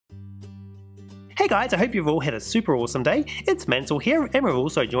Hey guys, I hope you've all had a super awesome day. It's Mansell here, and we're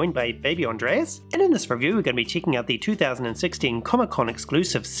also joined by baby Andreas. And in this review, we're going to be checking out the 2016 Comic-Con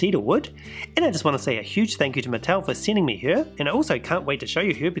exclusive Cedar Wood. And I just want to say a huge thank you to Mansell for sending me her, and I also can't wait to show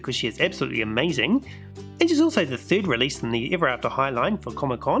you her because she is absolutely amazing. And she's also the third release in the Ever After High line for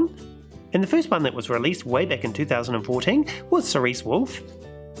Comic-Con. And the first one that was released way back in 2014 was Cerise Wolf.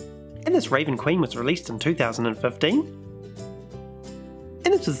 And this Raven Queen was released in 2015.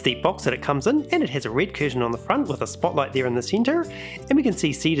 And this is the box that it comes in, and it has a red curtain on the front with a spotlight there in the centre, and we can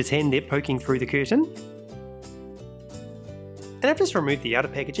see Cedar's hand there poking through the curtain. And I've just removed the outer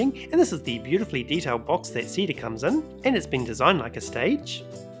packaging, and this is the beautifully detailed box that Cedar comes in, and it's been designed like a stage.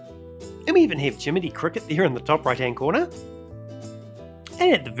 And we even have Jiminy Cricket there in the top right hand corner.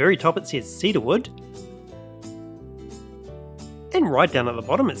 And at the very top it says Cedar Wood. And right down at the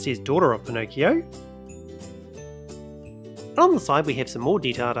bottom it says Daughter of Pinocchio. And on the side we have some more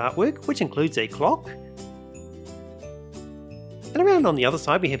detailed artwork, which includes a clock. And around on the other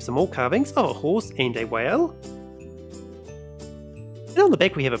side we have some more carvings of a horse and a whale. And on the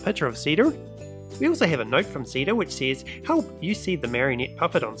back we have a picture of Cedar. We also have a note from Cedar which says, "Help, you see the marionette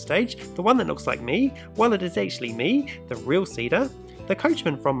puppet on stage, the one that looks like me? Well, it is actually me, the real Cedar. The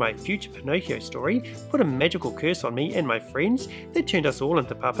coachman from my future Pinocchio story put a magical curse on me and my friends that turned us all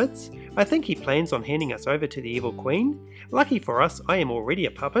into puppets. I think he plans on handing us over to the evil queen. Lucky for us, I am already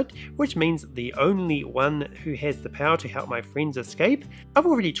a puppet, which means the only one who has the power to help my friends escape. I've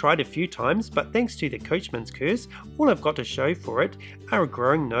already tried a few times, but thanks to the coachman's curse, all I've got to show for it are a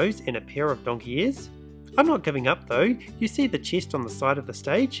growing nose and a pair of donkey ears. I'm not giving up though. You see the chest on the side of the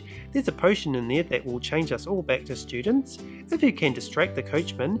stage? There's a potion in there that will change us all back to students. If you can distract the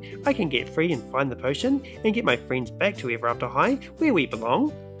coachman, I can get free and find the potion and get my friends back to Ever After High, where we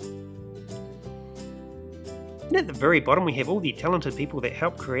belong." And at the very bottom we have all the talented people that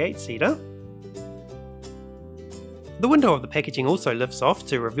helped create Cedar. The window of the packaging also lifts off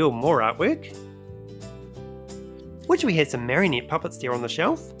to reveal more artwork, which we have some marionette puppets there on the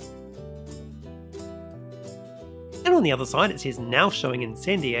shelf. And on the other side it says now showing in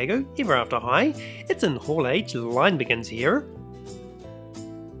San Diego, Ever After High. It's in Hall H, the line begins here.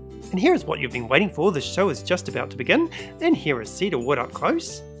 And here is what you've been waiting for, the show is just about to begin, and here is Cedar Wood up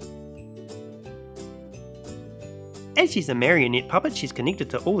close. As she's a marionette puppet, she's connected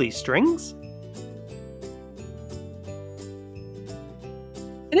to all these strings.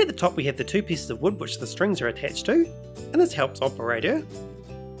 And at the top we have the two pieces of wood which the strings are attached to, and this helps operate her.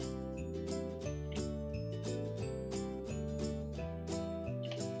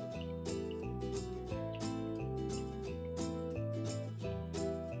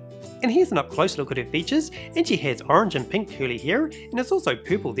 And here's an up close look at her features, and she has orange and pink curly hair, and it's also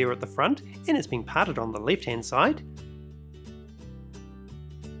purple there at the front, and it's been parted on the left hand side.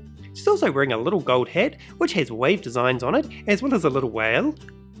 She's also wearing a little gold hat, which has wave designs on it, as well as a little whale.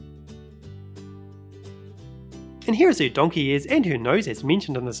 And here is her donkey ears and her nose as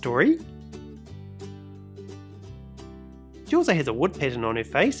mentioned in the story. She also has a wood pattern on her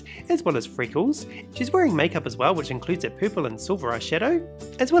face, as well as freckles. She's wearing makeup as well, which includes a purple and silver eyeshadow,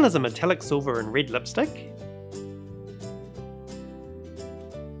 as well as a metallic silver and red lipstick.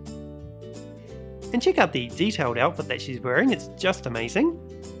 And check out the detailed outfit that she's wearing, it's just amazing.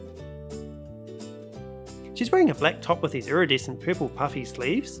 She's wearing a black top with these iridescent purple puffy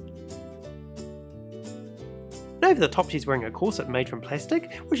sleeves. And over the top she's wearing a corset made from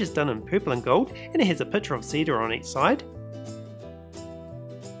plastic, which is done in purple and gold, and it has a picture of Cedar on each side,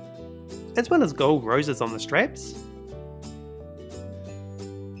 as well as gold roses on the straps.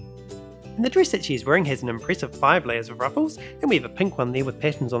 And the dress that she's wearing has an impressive 5 layers of ruffles, and we have a pink one there with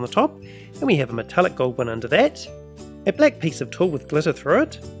patterns on the top, and we have a metallic gold one under that, a black piece of tulle with glitter through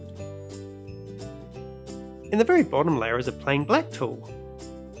it, and the very bottom layer is a plain black tulle.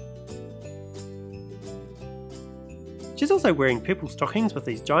 She's also wearing purple stockings with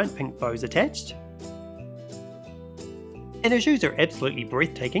these giant pink bows attached. And her shoes are absolutely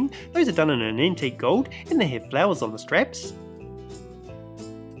breathtaking. Those are done in an antique gold, and they have flowers on the straps.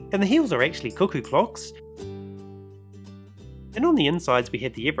 And the heels are actually cuckoo clocks. And on the insides we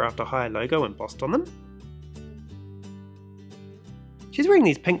have the Ever After High logo embossed on them. She's wearing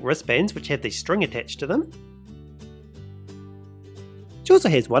these pink wristbands which have the string attached to them. She also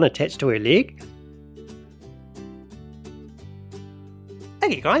has one attached to her leg.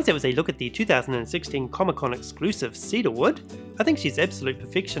 Okay guys, that was a look at the 2016 Comic-Con exclusive Cedar Wood. I think she's absolute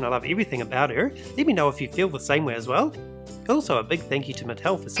perfection, I love everything about her. Let me know if you feel the same way as well. Also a big thank you to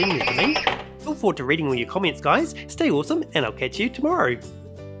Mansell for sending it to me. Look forward to reading all your comments guys, stay awesome and I'll catch you tomorrow.